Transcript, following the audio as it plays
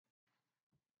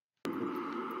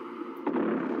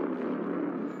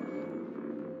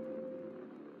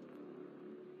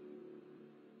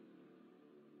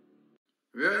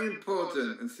very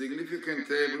important and significant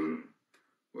table.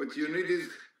 What you need is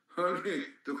only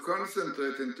to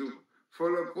concentrate and to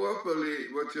follow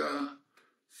properly what you are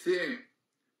seeing.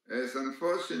 As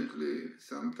unfortunately,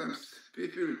 sometimes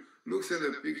people look at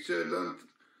the picture,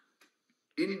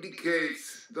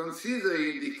 don't see the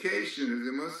indication as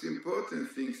the most important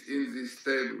things in this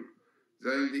table.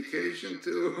 The indication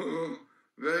to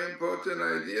very important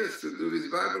ideas to do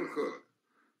with Bible code.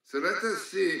 So let us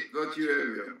see what you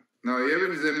have here. Now you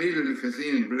have in the middle, you can see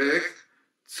in black,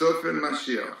 Sof and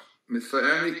Mashiach,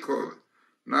 Messianic code.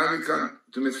 Now we come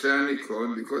to Messianic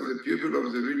code because the pupil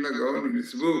of the Vilna Gaon in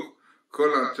his book, Kol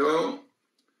HaTor,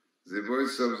 the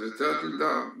voice of the turtle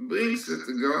dove, brings that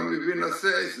the Gaon of Vilna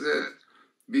says that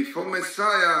before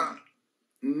Messiah,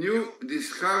 new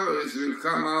discoveries will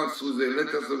come out through the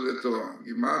letters of the Torah,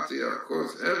 Gematria, of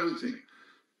course, everything.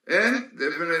 And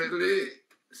definitely,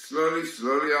 slowly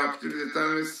up to the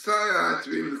time of Messiah, it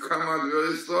will come out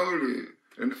very strongly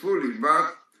and fully.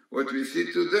 But what we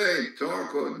see today, Torah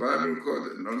code, Bible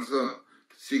code, and also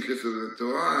secrets of the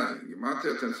Torah,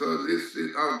 Gematria, and so this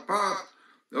are part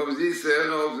of this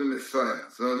era of the Messiah.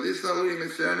 So these are really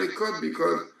Messianic code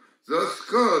because those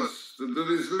codes to do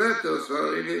with letters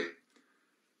are really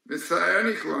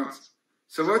Messianic ones.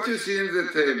 So what you see in the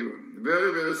table,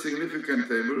 very, very significant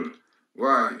table.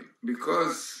 Why?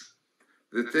 Because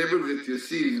the table that you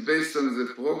see is based on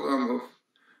the program of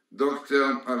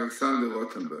Dr. Alexander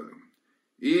Rothenberg.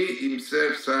 He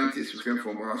himself, scientist who came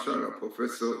from Russia, like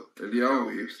Professor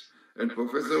Eliyahu Rips, and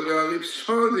Professor Eliyahu Rips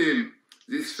showed him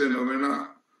this phenomena.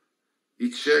 He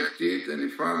checked it and he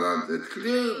found out that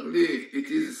clearly it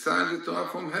is a sign of Torah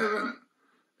from heaven.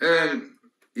 And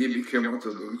he became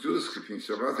Orthodox Jew, keeping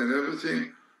Shabbat and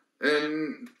everything.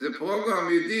 And the program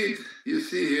we did, you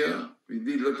see here, we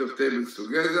did a lot of tables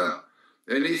together.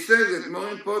 And he said that more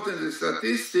important than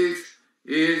statistics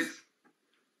is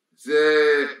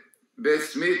the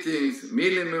best meetings,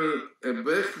 minimal,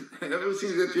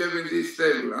 everything that you have in this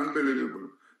table, unbelievable.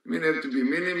 I mean, have to be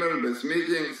minimal, best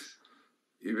meetings,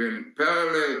 even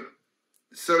parallel.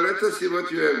 So let us see what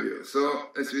you have here.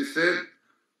 So, as we said,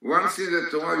 once in the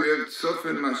Torah you have Sof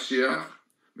and Mashiach,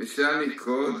 Messianic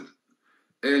code,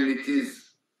 and it is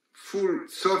full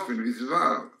Sof with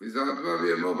Vav, without Vav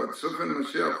you have more, but Sof and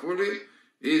Mashiach fully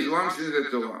is once in the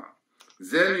Torah.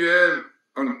 Then you have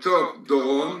on top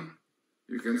Doron,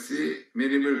 you can see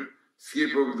minimal skip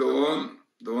of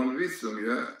Doron Wisdom,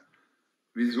 yeah,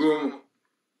 with whom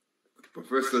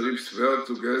Professor Rips were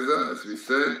together, as we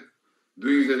said,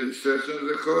 doing the research on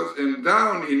the code, and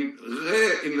down in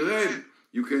red,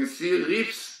 you can see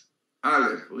Rips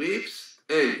Aleph, Rips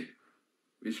A,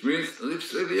 which means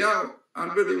Rips Eliyahu.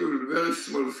 Unbelievable, very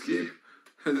small skip,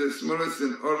 the smallest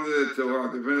in all the Torah,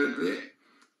 definitely.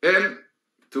 And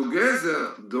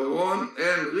together, Doron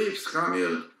and Rips come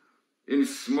here in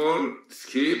small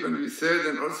skip, and we said,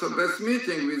 and also best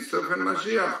meeting with Sof and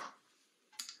Mashiach.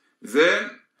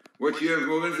 Then, what you have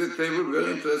over the table,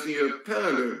 very interesting, you have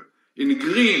parallel. In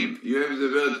green, you have the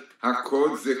word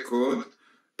HaKod, the code,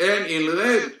 and in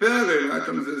red, parallel, right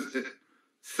on the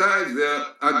side there,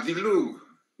 are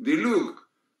Dilug,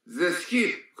 the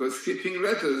skip, because skipping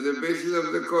letters, the basis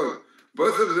of the code.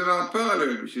 Both of them are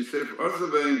parallel, which is also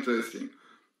very interesting.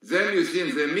 Then you see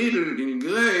in the middle, in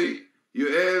gray, you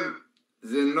have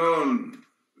the known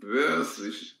verse,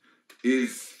 which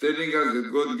is telling us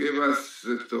that God gave us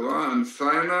the Torah and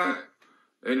Sinai,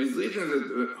 and it's written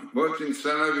that what in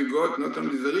Sinai we got, not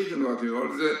only the written word,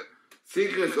 all the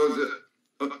secrets of the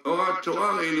oral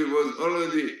Torah really was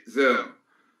already there.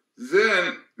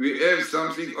 Then we have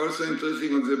something also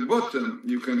interesting on the bottom.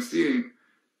 You can see in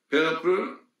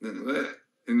purple and red,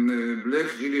 in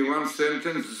black, really one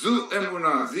sentence, Zu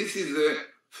Emunah. This is the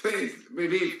faith,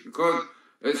 belief, because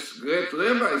as great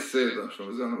rabbis said,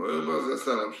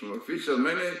 Fisher,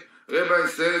 many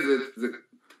rabbis said that the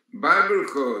Bible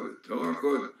code, Torah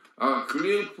code, are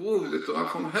clear proof that Torah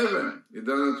from heaven. It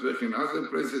doesn't work in other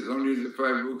places, only the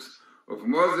 5 books of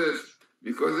Moses,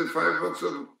 because the 5 books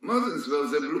of Moses were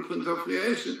the blueprint of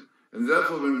creation. And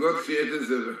therefore, when God created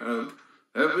the world,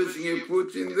 everything He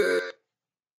put in the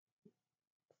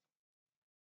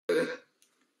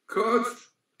codes,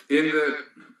 in the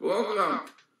program.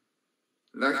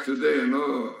 Like today,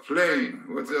 plane,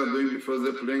 what they are doing before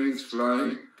the plane is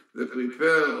flying, they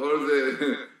prepare all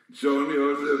the journey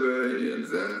all the way, and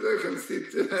then they can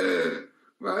sit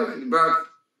right. But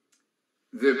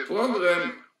the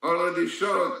program already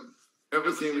showed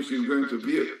everything which is going to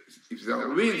be, if there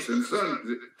are winds and so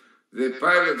on, the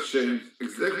pilot changed.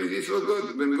 Exactly this was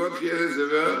God. When God created the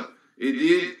world, He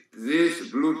did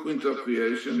this blueprint of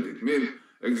creation. It means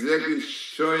exactly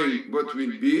showing what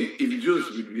will be, if Jews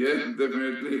will be,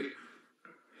 definitely,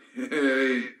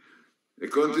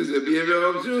 according to the behavior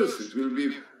of Jews, it will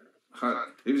be,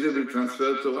 if they will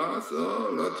transfer Torah, so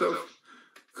a lot of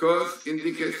cause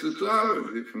indicates to travel,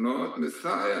 if not,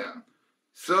 Messiah.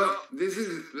 So this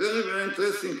is very, very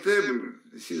interesting table.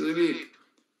 This is really,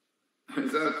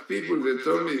 there are people that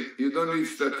told me, you don't need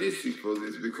statistics for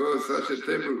this, because such a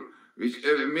table, which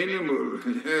have minimal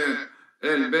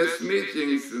and best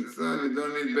meetings, and so on, you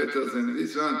don't need better than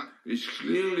this one, which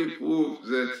clearly proves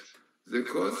that the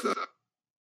cause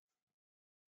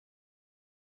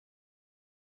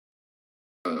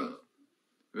are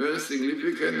very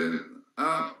significant and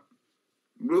are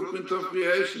blueprint of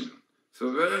creation.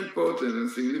 So very important and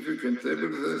significant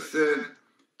table, as I said,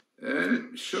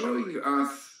 and showing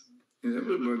us, and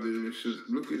everybody should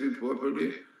look at it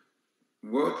properly,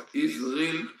 what is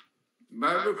real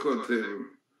Bible code table.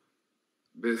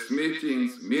 Best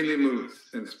meetings, minimums,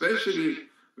 and especially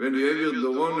when you have your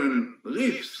Doron and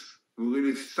Reeves, who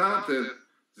really started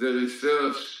the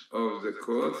research of the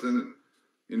codes and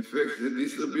in fact they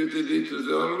distributed it to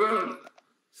the whole world.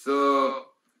 So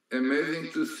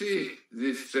amazing to see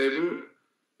this table,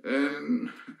 and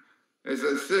as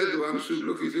I said, one should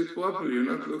look at it properly,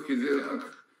 not look at it,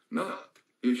 no,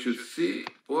 you should see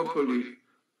properly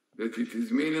that it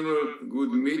is minimal,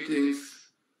 good meetings,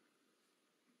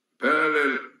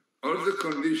 parallel, all the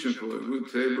conditions for a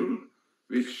good table,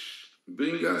 which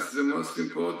bring us the most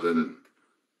important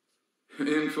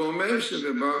information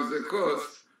about the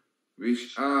cause,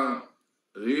 which are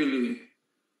really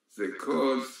the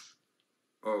cause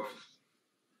of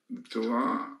the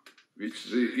Torah, which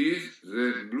is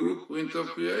the blueprint of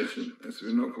creation. As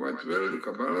we know quite well, the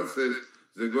Kabbalah says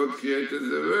that God created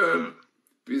the world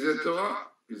with the Torah,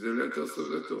 with the letters of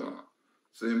the Torah.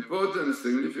 So important,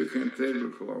 significant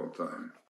table for our time.